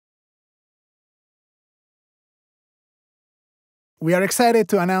We are excited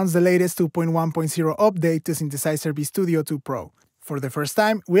to announce the latest 2.1.0 update to Synthesizer V Studio 2 Pro. For the first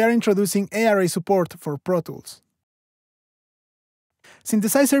time, we are introducing ARA support for Pro Tools.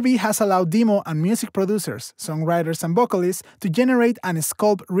 Synthesizer V has allowed demo and music producers, songwriters and vocalists to generate and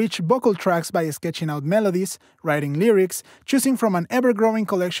sculpt rich vocal tracks by sketching out melodies, writing lyrics, choosing from an ever-growing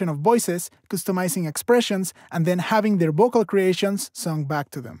collection of voices, customizing expressions, and then having their vocal creations sung back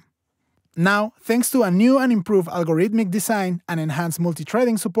to them. Now, thanks to a new and improved algorithmic design and enhanced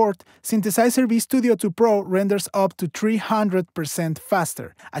multi-threading support, Synthesizer V Studio 2 Pro renders up to 300%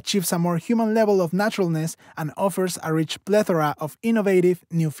 faster, achieves a more human level of naturalness, and offers a rich plethora of innovative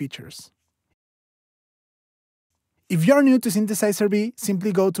new features. If you're new to Synthesizer V,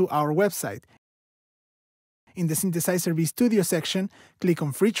 simply go to our website. In the Synthesizer V Studio section, click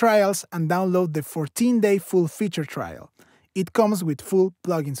on Free Trials and download the 14-day full feature trial. It comes with full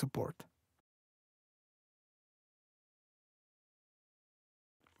plugin support.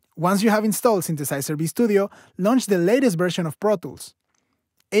 Once you have installed Synthesizer V Studio, launch the latest version of Pro Tools.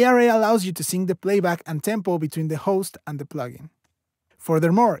 ARA allows you to sync the playback and tempo between the host and the plugin.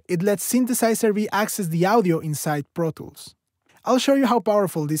 Furthermore, it lets Synthesizer V access the audio inside Pro Tools. I'll show you how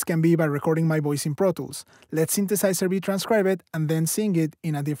powerful this can be by recording my voice in Pro Tools. Let Synthesizer V transcribe it and then sing it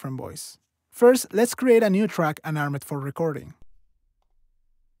in a different voice. First, let's create a new track and arm it for recording.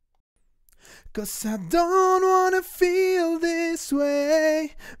 'Cause I don't wanna feel this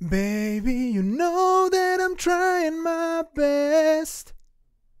way, baby, you know that I'm trying my best.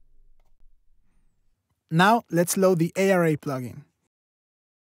 Now, let's load the ARA plugin.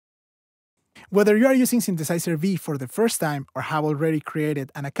 Whether you are using Synthesizer V for the first time or have already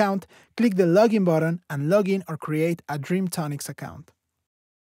created an account, click the Login button and log in or create a Dreamtonics account.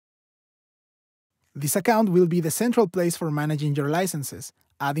 This account will be the central place for managing your licenses,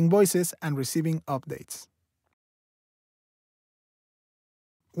 adding voices, and receiving updates.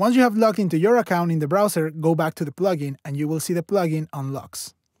 Once you have logged into your account in the browser, go back to the plugin and you will see the plugin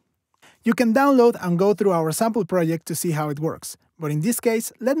unlocks. You can download and go through our sample project to see how it works, but in this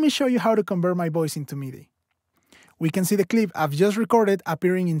case, let me show you how to convert my voice into MIDI. We can see the clip I've just recorded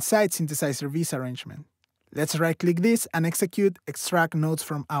appearing inside Synthesizer V's arrangement. Let's right-click this and execute Extract Notes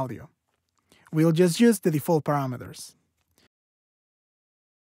from Audio. We'll just use the default parameters.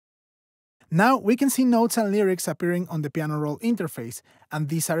 Now we can see notes and lyrics appearing on the piano roll interface, and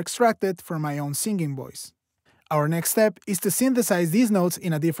these are extracted from my own singing voice. Our next step is to synthesize these notes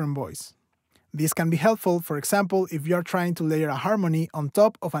in a different voice. This can be helpful, for example, if you're trying to layer a harmony on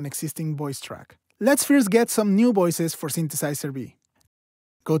top of an existing voice track. Let's first get some new voices for Synthesizer V.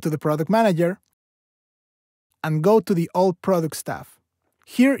 Go to the Product Manager and go to the All Products tab.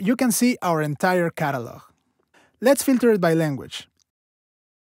 Here you can see our entire catalog. Let's filter it by language.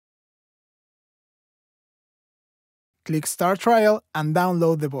 Click Start Trial and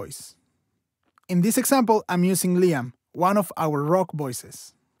download the voice. In this example, I'm using Liam, one of our rock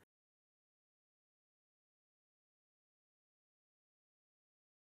voices.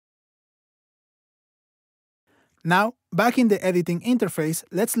 Now, back in the editing interface,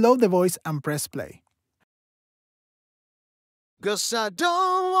 let's load the voice and press play. 'Cause I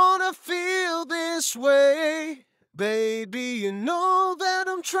don't wanna feel this way, baby, you know that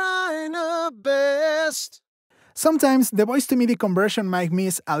I'm trying my best. Sometimes the voice-to-MIDI conversion might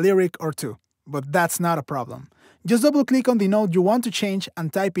miss a lyric or two, but that's not a problem. Just double-click on the note you want to change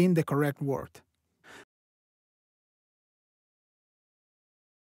and type in the correct word.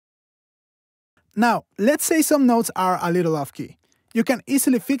 Now, let's say some notes are a little off-key. You can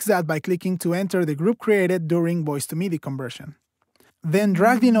easily fix that by clicking to enter the group created during voice-to-MIDI conversion. Then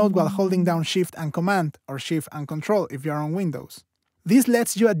drag the note while holding down Shift and Command, or Shift and Control if you are on Windows. This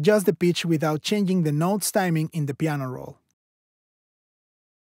lets you adjust the pitch without changing the note's timing in the piano roll.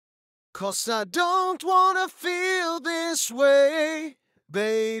 'Cause I don't wanna feel this way,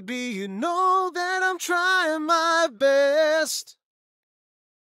 baby, you know that I'm trying my best.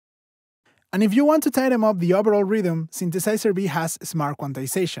 And if you want to tighten up the overall rhythm, Synthesizer V has Smart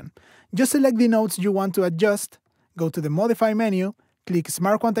Quantization. Just select the notes you want to adjust, go to the Modify menu, click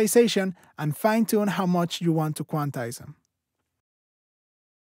Smart Quantization, and fine-tune how much you want to quantize them.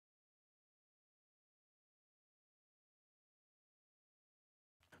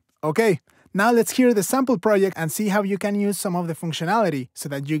 Okay, now let's hear the sample project and see how you can use some of the functionality so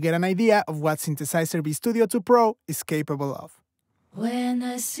that you get an idea of what Synthesizer V Studio 2 Pro is capable of. When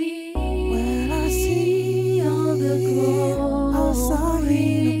I see all the glory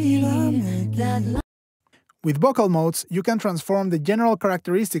that With vocal modes, you can transform the general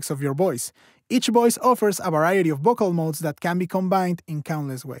characteristics of your voice. Each voice offers a variety of vocal modes that can be combined in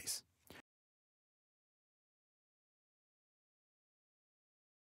countless ways.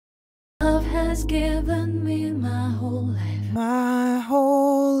 Love has given me my whole life. My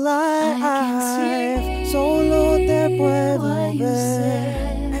whole life, I can see solo te puedo what you ver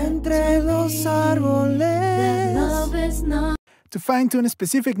said entre to los me, árboles. that love is not. To fine-tune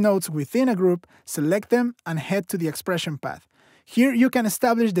specific notes within a group, select them and head to the expression path. Here you can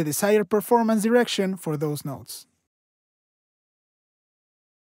establish the desired performance direction for those notes.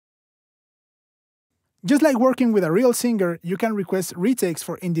 Just like working with a real singer, you can request retakes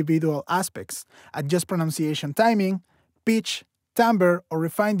for individual aspects, adjust pronunciation timing, pitch, timbre, or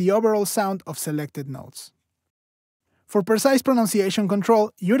refine the overall sound of selected notes. For precise pronunciation control,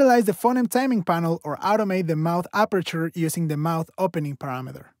 utilize the phoneme timing panel or automate the mouth aperture using the mouth opening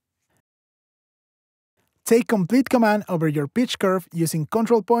parameter. Take complete command over your pitch curve using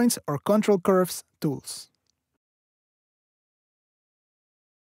control points or control curves tools.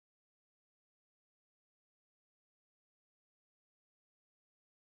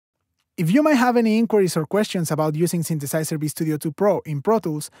 If you might have any inquiries or questions about using Synthesizer B Studio 2 Pro in Pro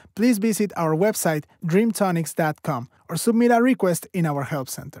Tools, please visit our website dreamtonics.com or submit a request in our Help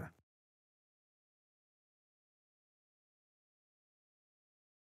Center.